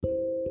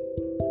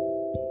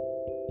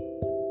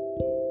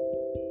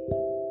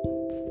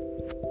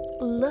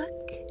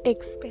Look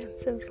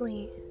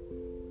expansively.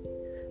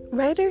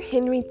 Writer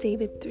Henry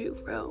David Thoreau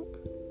wrote,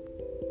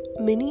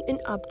 "Many an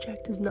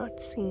object is not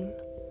seen,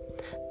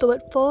 though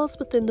it falls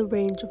within the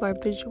range of our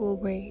visual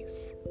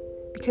rays,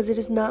 because it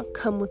has not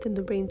come within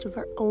the range of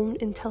our own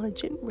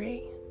intelligent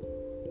ray."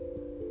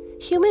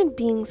 Human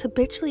beings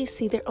habitually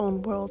see their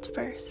own world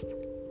first.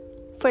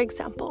 For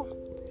example,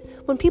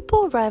 when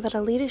people arrive at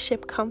a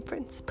leadership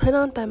conference put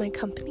on by my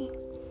company,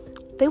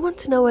 they want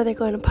to know where they're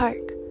going to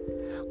park,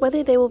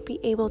 whether they will be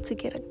able to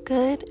get a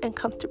good and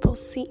comfortable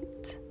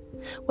seat,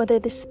 whether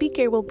the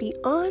speaker will be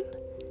on,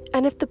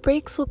 and if the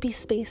breaks will be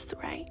spaced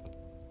right.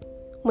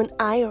 When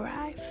I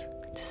arrive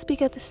to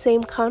speak at the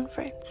same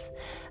conference,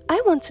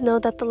 I want to know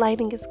that the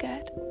lighting is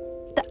good,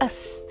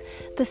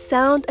 the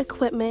sound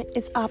equipment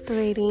is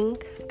operating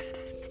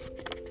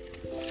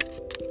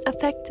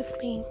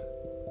effectively,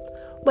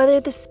 whether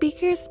the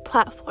speaker's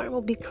platform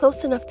will be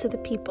close enough to the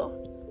people,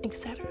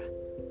 etc.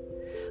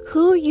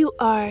 Who you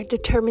are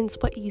determines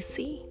what you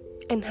see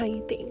and how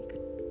you think.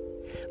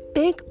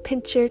 Big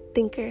picture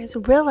thinkers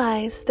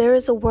realize there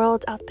is a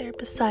world out there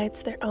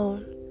besides their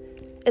own,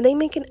 and they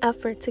make an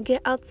effort to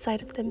get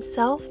outside of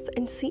themselves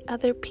and see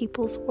other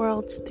people's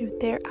worlds through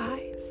their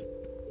eyes.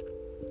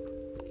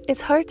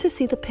 It's hard to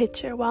see the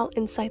picture while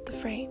inside the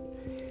frame.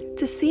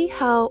 To see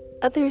how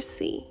others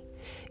see,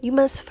 you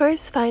must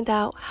first find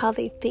out how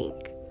they think.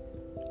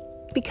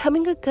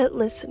 Becoming a good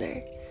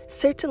listener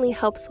certainly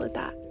helps with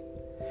that.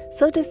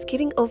 So does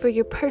getting over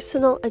your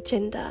personal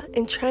agenda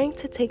and trying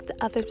to take the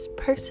other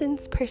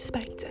person's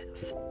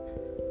perspective.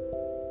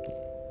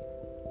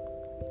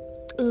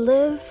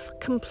 Live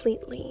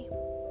completely.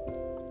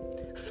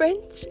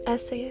 French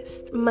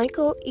essayist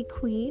Michel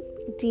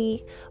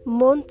de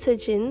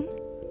Montaigne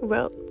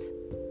wrote,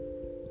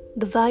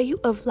 "The value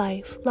of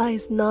life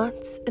lies not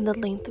in the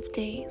length of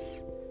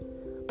days,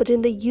 but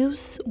in the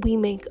use we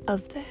make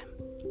of them.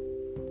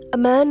 A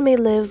man may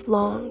live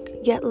long,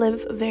 yet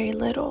live very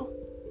little."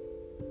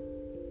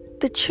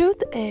 The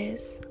truth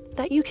is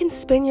that you can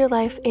spend your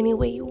life any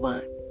way you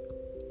want,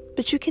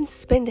 but you can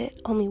spend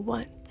it only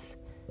once.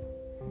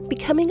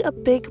 Becoming a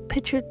big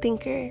picture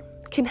thinker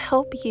can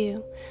help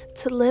you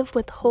to live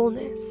with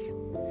wholeness,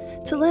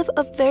 to live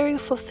a very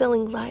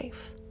fulfilling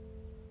life.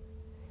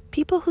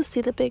 People who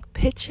see the big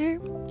picture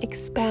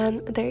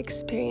expand their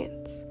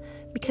experience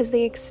because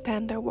they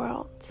expand their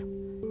world.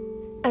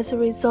 As a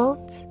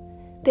result,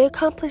 they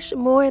accomplish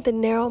more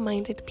than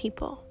narrow-minded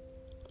people.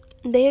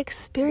 They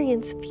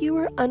experience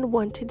fewer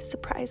unwanted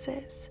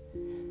surprises.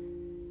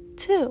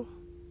 2.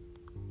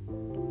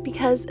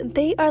 Because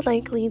they are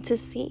likely to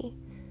see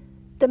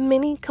the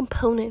many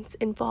components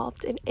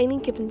involved in any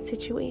given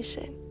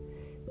situation: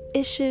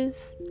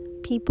 issues,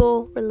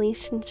 people,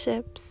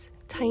 relationships,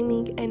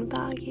 timing, and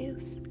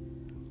values.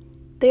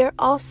 They are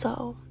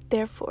also,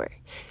 therefore,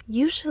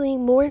 usually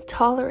more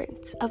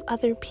tolerant of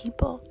other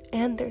people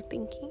and their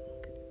thinking.